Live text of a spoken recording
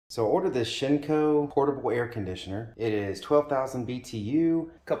So I ordered this Shinko portable air conditioner. It is 12,000 BTU.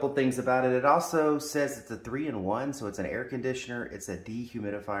 A couple things about it. It also says it's a 3-in-1, so it's an air conditioner, it's a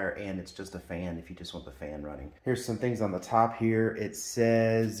dehumidifier, and it's just a fan if you just want the fan running. Here's some things on the top here. It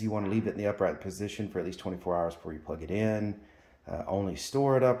says you want to leave it in the upright position for at least 24 hours before you plug it in. Only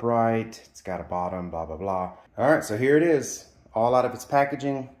store it upright. It's got a bottom, blah, blah, blah. All right, so here it is, all out of its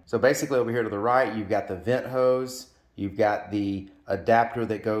packaging. So basically over here to the right, you've got the vent hose. You've got the adapter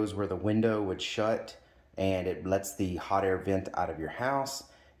that goes where the window would shut and it lets the hot air vent out of your house.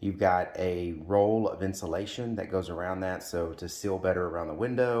 You've got a roll of insulation that goes around that, so to seal better around the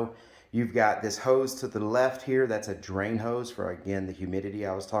window. You've got this hose to the left here. That's a drain hose for, again, the humidity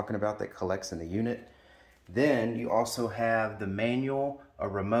I was talking about that collects in the unit. Then you also have the manual, a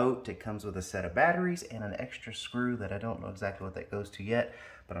remote. It comes with a set of batteries and an extra screw that I don't know exactly what that goes to yet,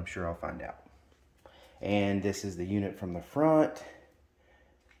 but I'm sure I'll find out. And this is the unit from the front,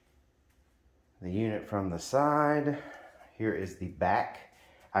 the unit from the side. Here is the back.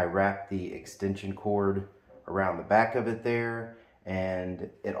 I wrapped the extension cord around the back of it there, and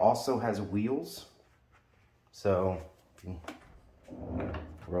it also has wheels. So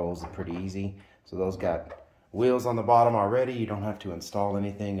rolls are pretty easy. So those got wheels on the bottom already. You don't have to install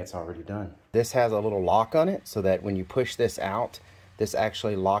anything, it's already done. This has a little lock on it so that when you push this out, this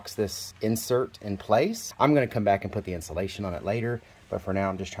actually locks this insert in place. I'm gonna come back and put the insulation on it later, but for now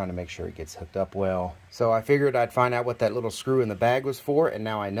I'm just trying to make sure it gets hooked up well. So I figured I'd find out what that little screw in the bag was for, and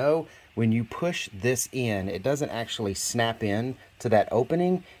now I know when you push this in, it doesn't actually snap in to that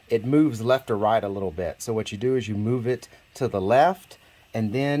opening. It moves left or right a little bit. So what you do is you move it to the left,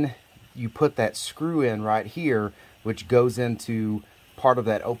 and then you put that screw in right here, which goes into part of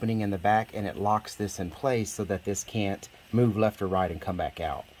that opening in the back, and it locks this in place so that this can't move left or right and come back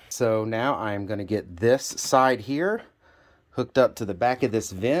out. So now I'm going to get this side here hooked up to the back of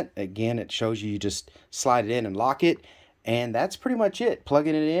this vent. Again, it shows you just slide it in and lock it, and that's pretty much it.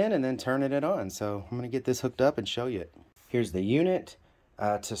 Plugging it in and then turning it on. So I'm going to get this hooked up and show you it. Here's the unit.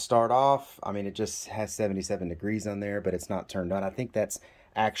 To start off, I mean, it just has 77 degrees on there, but it's not turned on. I think that's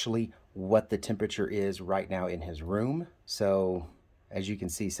actually what the temperature is right now in his room. So as you can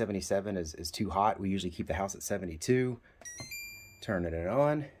see, 77 is too hot. We usually keep the house at 72. Turning it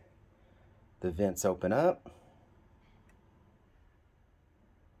on. The vents open up.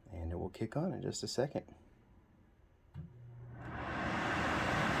 And it will kick on in just a second.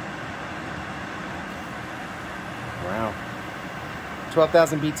 Wow.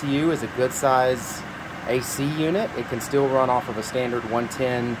 12,000 BTU is a good size AC unit. It can still run off of a standard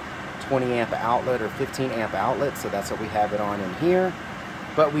 110 20 amp outlet or 15 amp outlet, so that's what we have it on in here.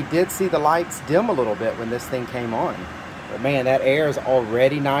 But we did see the lights dim a little bit when this thing came on. But man, that air is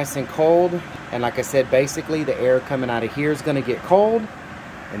already nice and cold. And like I said, basically the air coming out of here is going to get cold,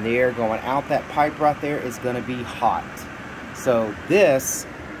 and the air going out that pipe right there is going to be hot. So this,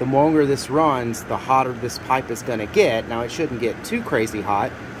 the longer this runs, the hotter this pipe is going to get. Now it shouldn't get too crazy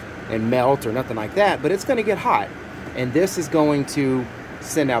hot and melt or nothing like that, but it's going to get hot. And this is going to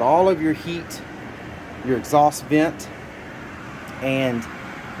send out all of your heat, your exhaust vent, and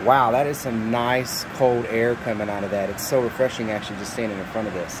wow, that is some nice cold air coming out of that. It's so refreshing actually just standing in front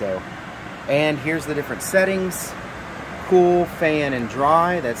of this. So, and here's the different settings: cool, fan, and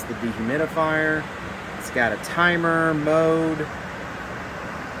dry. That's the dehumidifier. It's got a timer, mode,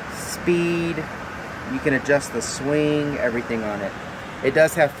 speed. You can adjust the swing, everything on it. It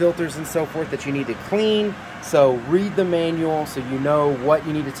does have filters and so forth that you need to clean. So read the manual so you know what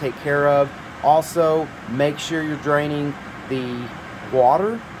you need to take care of. Also, make sure you're draining the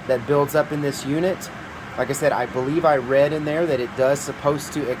water that builds up in this unit. Like I said, I believe I read in there that it does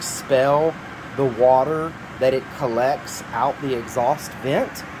supposed to expel the water that it collects out the exhaust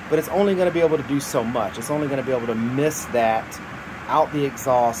vent, but it's only going to be able to do so much. It's only going to be able to miss that out the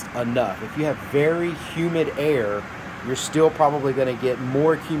exhaust enough. If you have very humid air, you're still probably going to get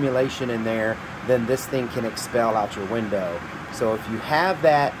more accumulation in there than this thing can expel out your window. So if you have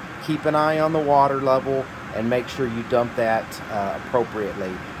that, keep an eye on the water level and make sure you dump that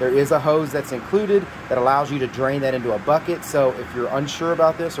appropriately. There is a hose that's included that allows you to drain that into a bucket. So if you're unsure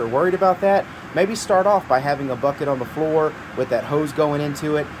about this or worried about that, maybe start off by having a bucket on the floor with that hose going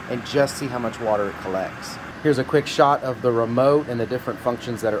into it and just see how much water it collects. Here's a quick shot of the remote and the different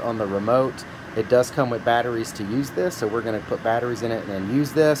functions that are on the remote. It does come with batteries to use this, so we're going to put batteries in it and then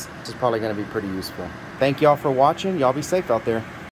use this, which is probably going to be pretty useful. Thank y'all for watching. Y'all be safe out there.